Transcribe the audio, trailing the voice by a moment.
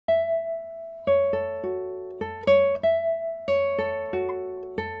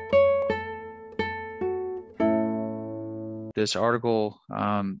this article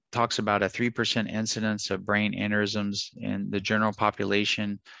talks about a 3% incidence of brain aneurysms in the general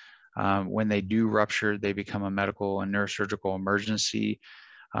population. When they do rupture, they become a medical and neurosurgical emergency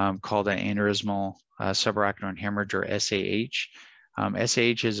called an aneurysmal subarachnoid hemorrhage, or SAH.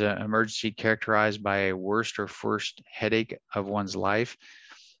 SAH is an emergency characterized by a worst or first headache of one's life.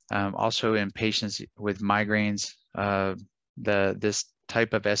 Also in patients with migraines, this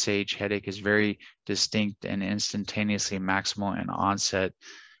type of SAH headache is very distinct and instantaneously maximal in onset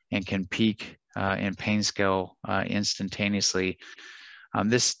and can peak in pain scale instantaneously.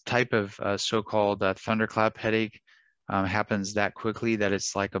 This type of so-called thunderclap headache happens that quickly that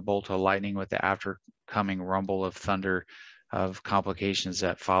it's like a bolt of lightning with the aftercoming rumble of thunder of complications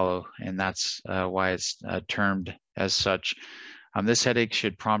that follow, and that's why it's termed as such. This headache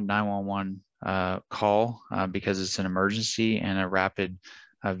should prompt 911 call because it's an emergency, and a rapid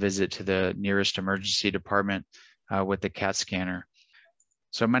visit to the nearest emergency department with the CAT scanner.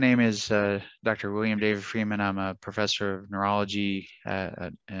 So my name is Dr. William David Freeman. I'm a professor of neurology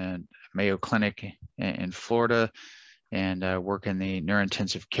at Mayo Clinic in Florida, and work in the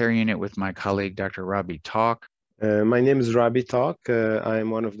neurointensive care unit with my colleague, Dr. Robbie Talk. My name is Robbie Talk. I am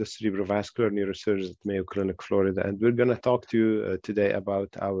one of the cerebrovascular neurosurgeons at Mayo Clinic, Florida, and we're going to talk to you today about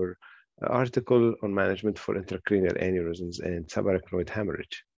our article on management for intracranial aneurysms and subarachnoid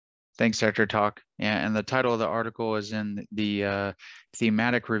hemorrhage. Thanks, Dr. Talk. Yeah, and the title of the article is in the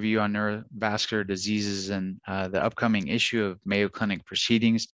thematic review on neurovascular diseases in the upcoming issue of Mayo Clinic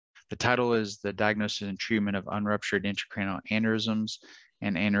Proceedings. The title is The Diagnosis and Treatment of Unruptured Intracranial Aneurysms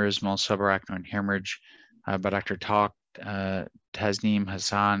and Aneurysmal Subarachnoid Hemorrhage by Dr. Talk, Tasneem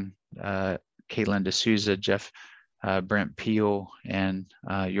Hassan, Caitlin D'Souza, Jeff Brent Peel, and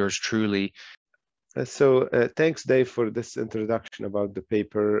yours truly. So thanks, Dave, for this introduction about the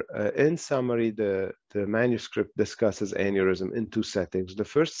paper. In summary, the manuscript discusses aneurysm in two settings. The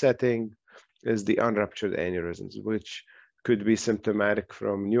first setting is the unruptured aneurysms, which could be symptomatic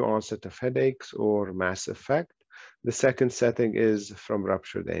from new onset of headaches or mass effect. The second setting is from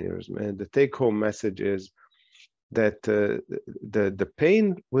ruptured aneurysm. And the take-home message is that the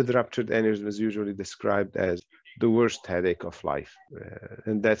pain with ruptured aneurysm is usually described as the worst headache of life.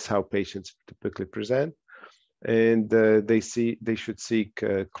 And that's how patients typically present. And they should seek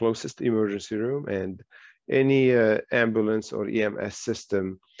closest emergency room, and any ambulance or EMS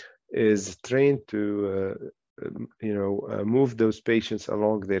system is trained to move those patients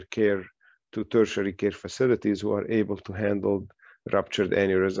along their care to tertiary care facilities who are able to handle ruptured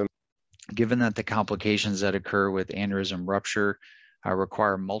aneurysm. Given that the complications that occur with aneurysm rupture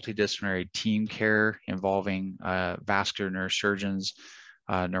require multidisciplinary team care involving vascular neurosurgeons,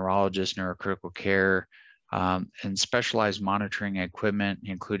 neurologists, neurocritical care, and specialized monitoring equipment,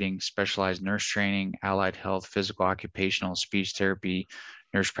 including specialized nurse training, allied health, physical, occupational, speech therapy,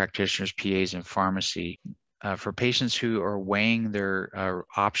 nurse practitioners, PAs, and pharmacy. For patients who are weighing their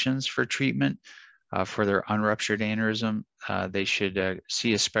options for treatment for their unruptured aneurysm, they should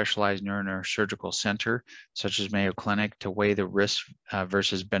see a specialized neurosurgical center, such as Mayo Clinic, to weigh the risk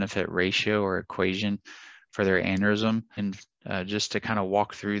versus benefit ratio or equation for their aneurysm. And just to kind of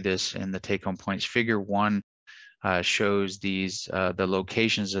walk through this in the take-home points, figure 1 shows these the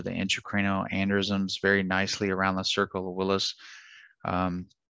locations of the intracranial aneurysms very nicely around the circle of Willis,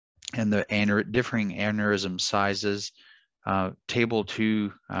 and the differing aneurysm sizes. Table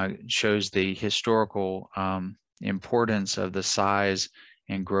 2 shows the historical importance of the size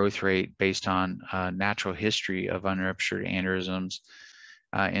and growth rate based on natural history of unruptured aneurysms.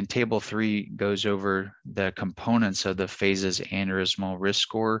 And Table 3 goes over the components of the phases aneurysmal risk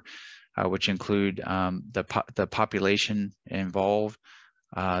score, which include the population involved,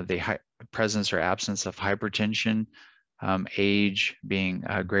 the presence or absence of hypertension, age being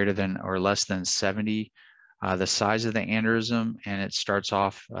greater than or less than 70, the size of the aneurysm, and it starts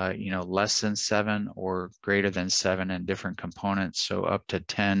off, less than 7 or greater than 7 in different components, so up to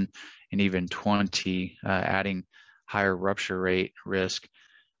 10 and even 20, adding higher rupture rate risk.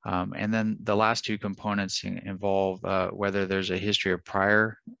 And then the last 2 components involve whether there's a history of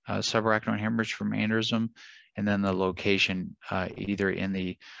prior subarachnoid hemorrhage from aneurysm, and then the location either in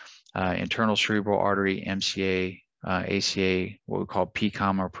the internal cerebral artery, MCA, ACA, what we call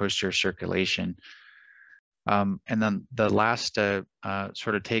PCOM or posterior circulation. And then the last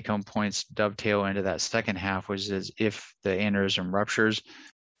sort of take-home points dovetail into that second half, which is if the aneurysm ruptures.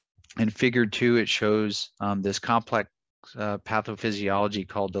 In figure 2, it shows this complex pathophysiology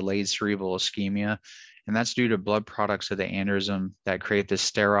called delayed cerebral ischemia, and that's due to blood products of the aneurysm that create this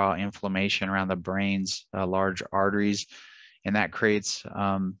sterile inflammation around the brain's large arteries. and that creates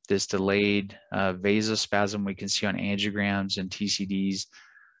this delayed vasospasm we can see on angiograms and TCDs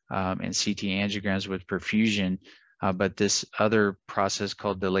and CT angiograms with perfusion. But this other process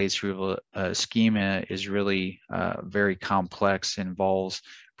called delayed cerebral ischemia is really very complex, involves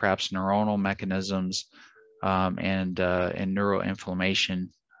perhaps neuronal mechanisms and neuroinflammation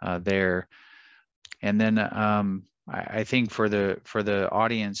there. And then I think for the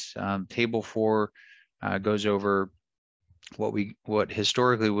audience, table 4 goes over what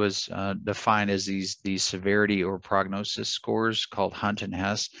historically was defined as these severity or prognosis scores called Hunt and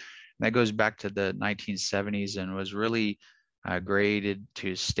Hess. And that goes back to the 1970s and was really graded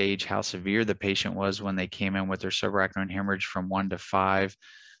to stage how severe the patient was when they came in with their subarachnoid hemorrhage from 1 to 5.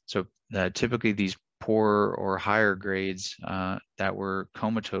 So typically these poor or higher grades that were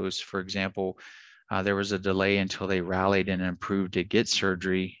comatose, for example, there was a delay until they rallied and improved to get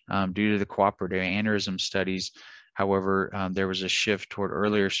surgery due to the cooperative aneurysm studies. However, there was a shift toward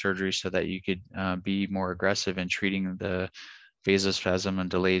earlier surgery so that you could be more aggressive in treating the vasospasm and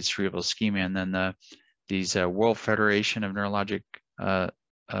delayed cerebral ischemia. And then these World Federation of Neurologic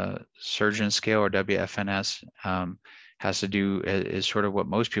Surgeon Scale, or WFNS, has to do is sort of what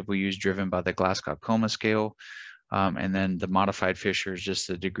most people use, driven by the Glasgow Coma Scale. And then the modified Fisher is just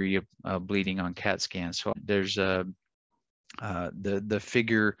the degree of bleeding on CAT scan. So there's the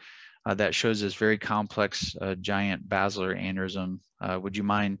figure that shows this very complex giant basilar aneurysm. Would you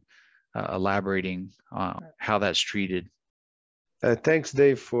mind elaborating on how that's treated? Thanks,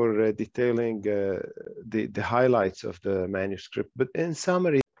 Dave, for detailing the highlights of the manuscript. But in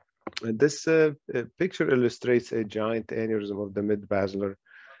summary, this picture illustrates a giant aneurysm of the mid-basilar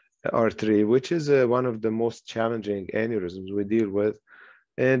artery, which is one of the most challenging aneurysms we deal with.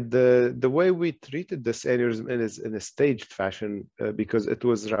 And the way we treated this aneurysm is in a staged fashion because it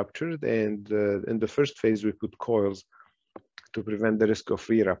was ruptured. And in the first phase, we put coils to prevent the risk of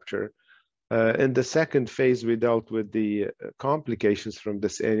re-rupture. In the second phase, we dealt with the complications from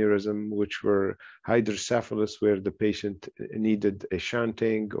this aneurysm, which were hydrocephalus, where the patient needed a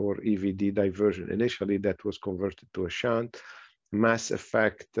shunting or EVD diversion. Initially, that was converted to a shunt. Mass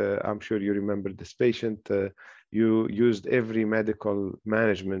effect, I'm sure you remember this patient. You used every medical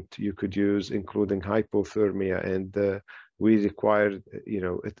management you could use, including hypothermia, and we required,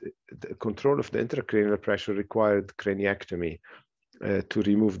 the control of the intracranial pressure required craniectomy to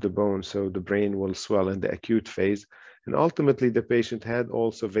remove the bone so the brain will swell in the acute phase. And ultimately, the patient had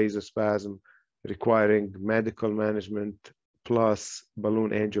also vasospasm requiring medical management plus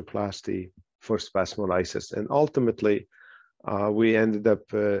balloon angioplasty for spasmolysis. And ultimately, we ended up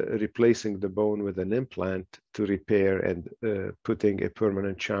replacing the bone with an implant to repair and putting a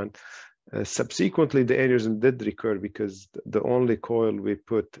permanent shunt. Subsequently, the aneurysm did recur because the only coil we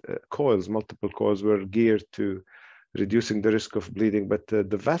put, multiple coils, were geared to reducing the risk of bleeding, but the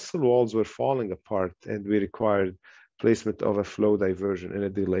vessel walls were falling apart and we required placement of a flow diversion in a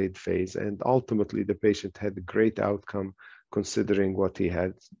delayed phase. And ultimately, the patient had a great outcome considering what he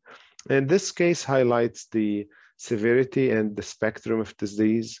had. And this case highlights the severity and the spectrum of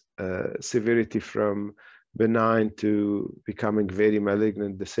disease, severity from benign to becoming very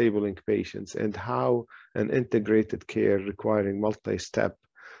malignant, disabling patients, and how an integrated care requiring multi-step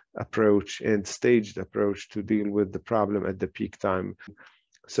approach and staged approach to deal with the problem at the peak time.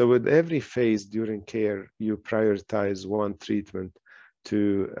 So with every phase during care, you prioritize one treatment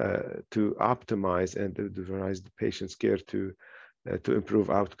to optimize and individualize the patient's care to improve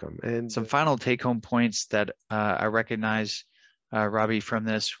outcome. And some final take-home points that I recognize, Robbie, from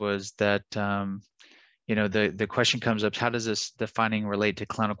this was that the question comes up: how does this finding relate to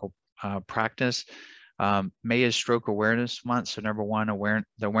clinical practice? May is Stroke Awareness Month. So number one,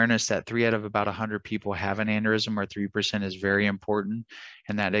 the awareness that 3 out of about 100 people have an aneurysm, or 3%, is very important,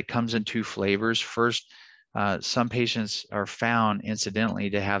 and that it comes in 2 flavors. First, some patients are found incidentally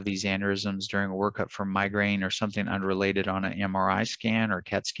to have these aneurysms during a workup for migraine or something unrelated on an MRI scan or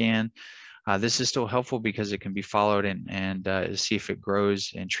CAT scan. This is still helpful because it can be followed and see if it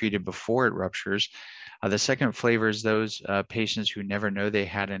grows and treated before it ruptures. The second flavor is those patients who never know they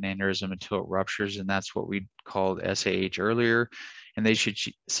had an aneurysm until it ruptures, and that's what we called SAH earlier. And they should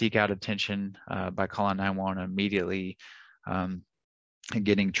seek out attention by calling 911 immediately and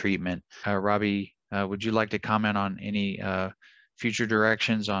getting treatment. Robbie, would you like to comment on any future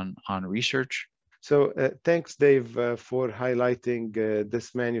directions on research? So thanks, Dave, for highlighting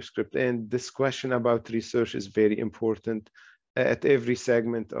this manuscript. And this question about research is very important at every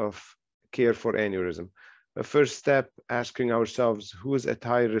segment of care for aneurysm. The first step, asking ourselves who is at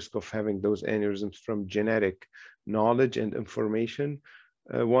high risk of having those aneurysms from genetic knowledge and information.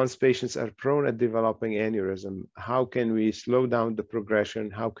 once patients are prone at developing aneurysm, how can we slow down the progression?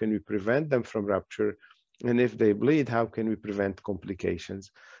 How can we prevent them from rupture? And if they bleed, how can we prevent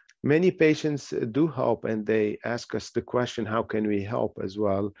complications? Many patients do help, and they ask us the question, how can we help as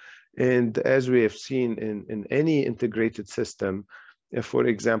well? And as we have seen in any integrated system, for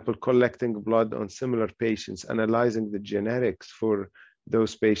example, collecting blood on similar patients, analyzing the genetics for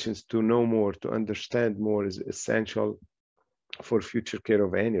those patients to know more, to understand more is essential for future care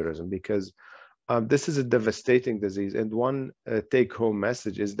of aneurysm, because this is a devastating disease. And one take-home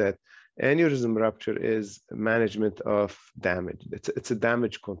message is that aneurysm rupture is management of damage. It's a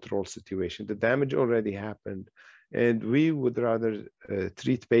damage control situation. The damage already happened, and we would rather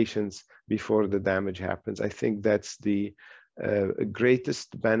treat patients before the damage happens. I think that's the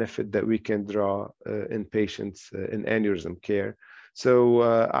greatest benefit that we can draw in patients in aneurysm care. So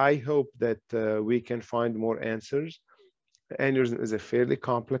I hope that we can find more answers. Aneurysm is a fairly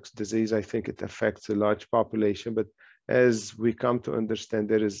complex disease. I think it affects a large population, but as we come to understand,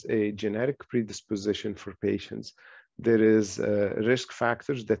 there is a genetic predisposition for patients. There is risk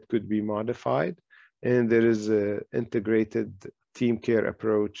factors that could be modified, and there is an integrated team care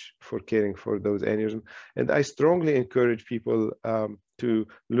approach for caring for those aneurysms. And I strongly encourage people to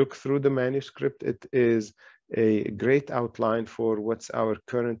look through the manuscript. It is a great outline for what's our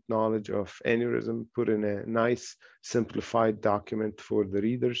current knowledge of aneurysm, put in a nice simplified document for the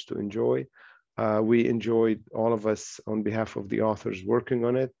readers to enjoy. We enjoyed, all of us on behalf of the authors, working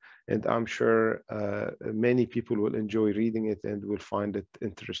on it, and I'm sure many people will enjoy reading it and will find it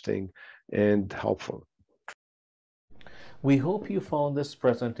interesting and helpful. We hope you found this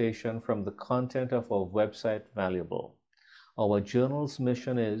presentation from the content of our website valuable. Our journal's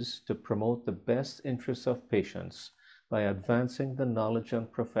mission is to promote the best interests of patients by advancing the knowledge and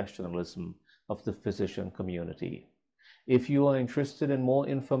professionalism of the physician community. If you are interested in more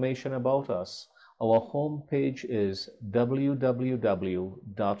information about us, our homepage is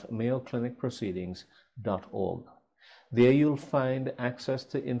www.mayoclinicproceedings.org. There you'll find access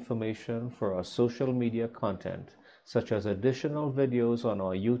to information for our social media content, such as additional videos on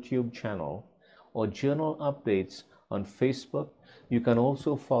our YouTube channel or journal updates on Facebook. You can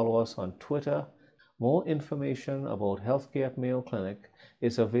also follow us on Twitter. More information about healthcare at Mayo Clinic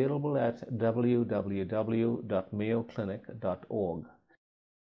is available at www.mayoclinic.org.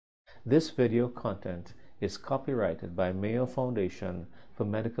 This video content is copyrighted by Mayo Foundation for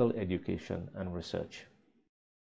Medical Education and Research.